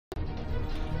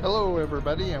Hello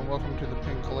everybody and welcome to the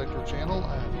Pin Collector channel.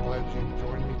 I'm glad you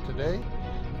joined me today.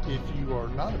 If you are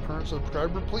not a current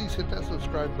subscriber, please hit that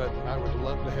subscribe button. I would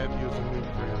love to have you as a new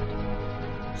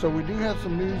friend. So we do have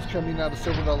some news coming out of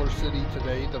Silver Dollar City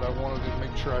today that I wanted to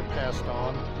make sure I passed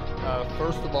on.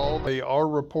 First of all, they are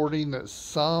reporting that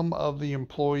some of the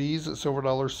employees at Silver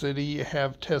Dollar City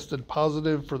have tested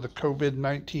positive for the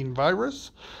COVID-19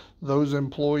 virus. Those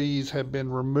employees have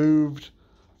been removed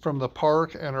from the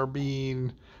park and are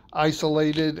being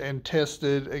isolated and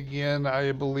tested again,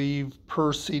 I believe,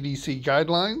 per CDC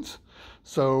guidelines.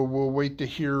 So we'll wait to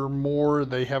hear more.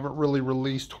 They haven't really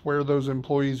released where those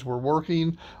employees were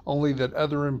working, only that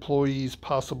other employees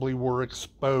possibly were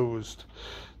exposed.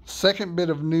 Second bit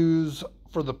of news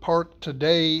for the park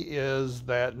today is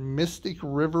that Mystic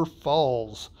River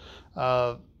Falls,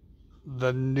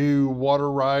 the new water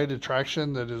ride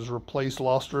attraction that has replaced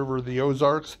Lost River of the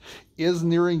Ozarks, is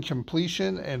nearing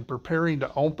completion and preparing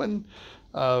to open.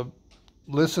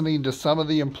 Listening to some of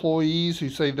the employees who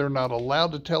say they're not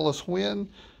allowed to tell us when,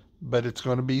 but it's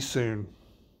going to be soon.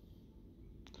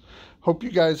 Hope you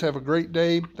guys have a great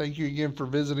day. Thank you again for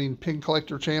visiting Pin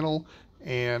Collector channel,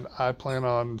 and I plan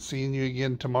on seeing you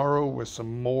again tomorrow with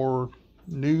some more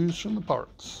news from the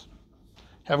parks.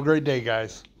 Have a great day,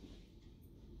 guys.